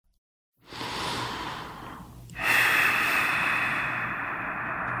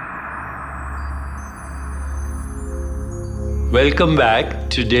Welcome back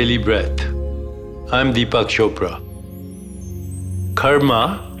to Daily Breath. I'm Deepak Chopra.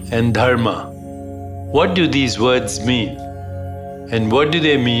 Karma and Dharma. What do these words mean? And what do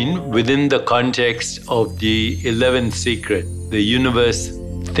they mean within the context of the 11th secret? The universe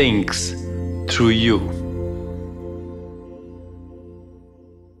thinks through you.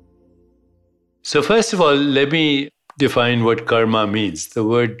 So first of all, let me define what karma means. The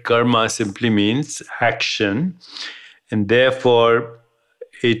word karma simply means action, and therefore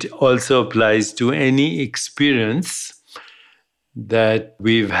it also applies to any experience that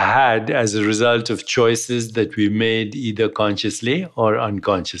we've had as a result of choices that we made either consciously or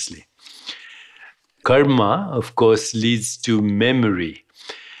unconsciously. Karma, of course, leads to memory.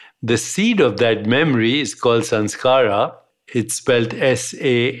 The seed of that memory is called sanskara. It's spelled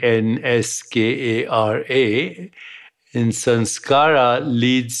Sanskara. And sanskara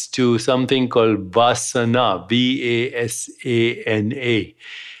leads to something called vasana, Vasana.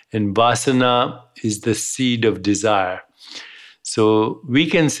 And vasana is the seed of desire. So we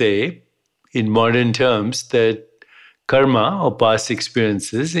can say, in modern terms, that karma, or past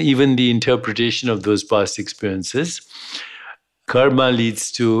experiences, even the interpretation of those past experiences, karma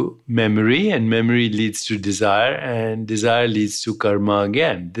leads to memory, and memory leads to desire, and desire leads to karma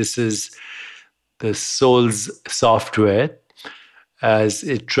again. This is the soul's software as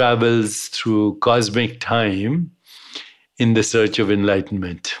it travels through cosmic time in the search of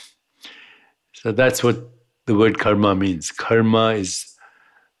enlightenment. So that's what the word karma means. Karma is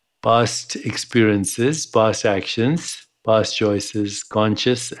past experiences, past actions, past choices,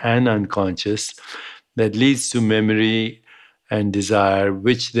 conscious and unconscious, that leads to memory and desire,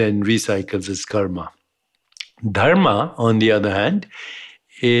 which then recycles as karma. Dharma, on the other hand,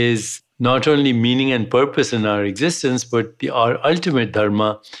 is not only meaning and purpose in our existence, but our ultimate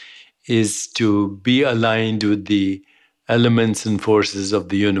dharma is to be aligned with the elements and forces of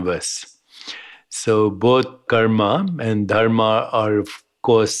the universe. So both karma and dharma are, of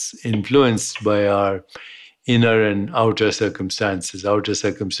course, influenced by our inner and outer circumstances. Outer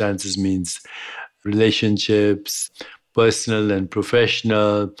circumstances means relationships, personal and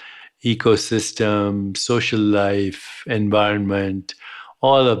professional, ecosystem, social life, environment.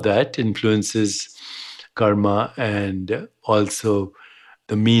 All of that influences karma, and also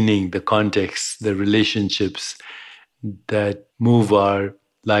the meaning, the context, the relationships that move our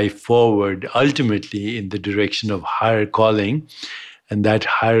life forward, ultimately in the direction of higher calling, and that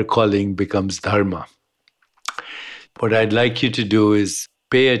higher calling becomes dharma. What I'd like you to do is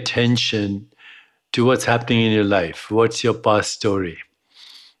pay attention to what's happening in your life. What's your past story?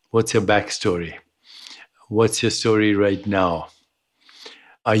 What's your backstory? What's your story right now?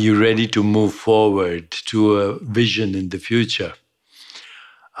 Are you ready to move forward to a vision in the future?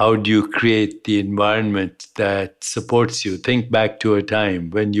 How do you create the environment that supports you? Think back to a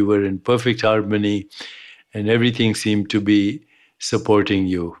time when you were in perfect harmony and everything seemed to be supporting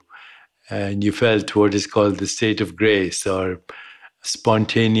you. And you felt what is called the state of grace, or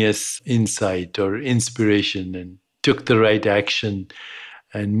spontaneous insight or inspiration, and took the right action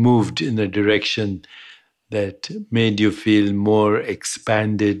and moved in a direction that made you feel more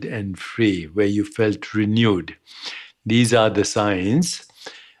expanded and free, where you felt renewed. These are the signs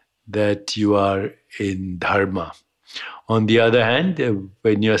that you are in dharma. On the other hand,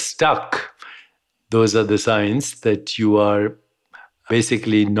 when you're stuck, those are the signs that you are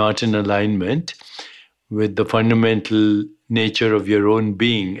basically not in alignment with the fundamental nature of your own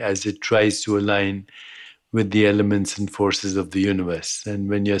being as it tries to align with the elements and forces of the universe. And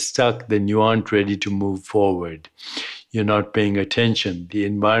when you're stuck, then you aren't ready to move forward. You're not paying attention. The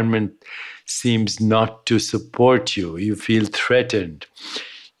environment seems not to support you. You feel threatened.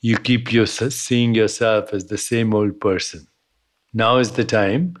 You keep seeing yourself as the same old person. Now is the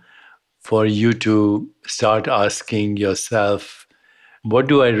time for you to start asking yourself, what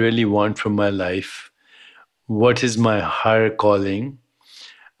do I really want from my life? What is my higher calling?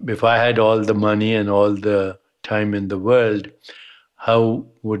 If I had all the money and all the time in the world, how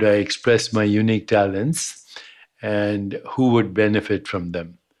would I express my unique talents, and who would benefit from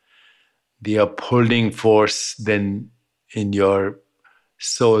them? The upholding force then in your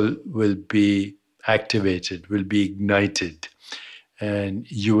soul will be activated, will be ignited, and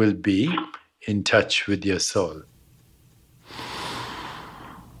you will be in touch with your soul.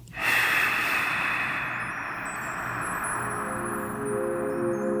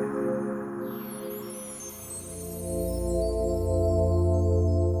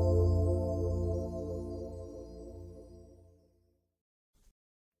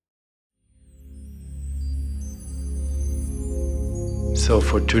 So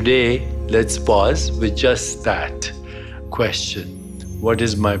for today, let's pause with just that. question. What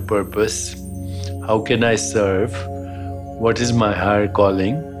is my purpose? How can I serve? What is my higher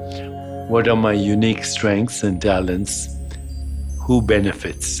calling? What are my unique strengths and talents? Who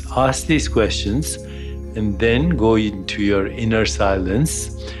benefits? Ask these questions and then go into your inner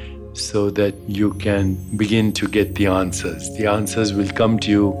silence so that you can begin to get the answers. The answers will come to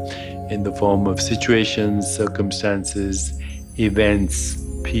you in the form of situations, circumstances, events,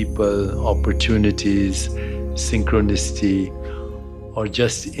 people, opportunities, synchronicity, or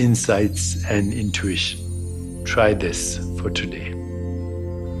just insights and intuition. Try this for today.